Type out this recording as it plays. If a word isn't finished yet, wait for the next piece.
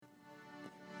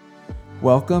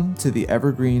Welcome to the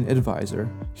Evergreen Advisor.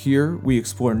 Here, we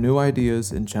explore new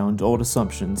ideas and challenge old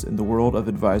assumptions in the world of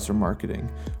advisor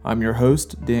marketing. I'm your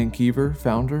host, Dan Keever,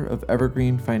 founder of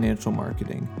Evergreen Financial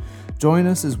Marketing. Join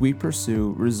us as we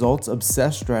pursue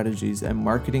results-obsessed strategies and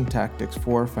marketing tactics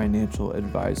for financial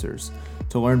advisors.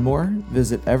 To learn more,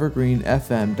 visit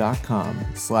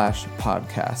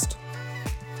evergreenfm.com/podcast.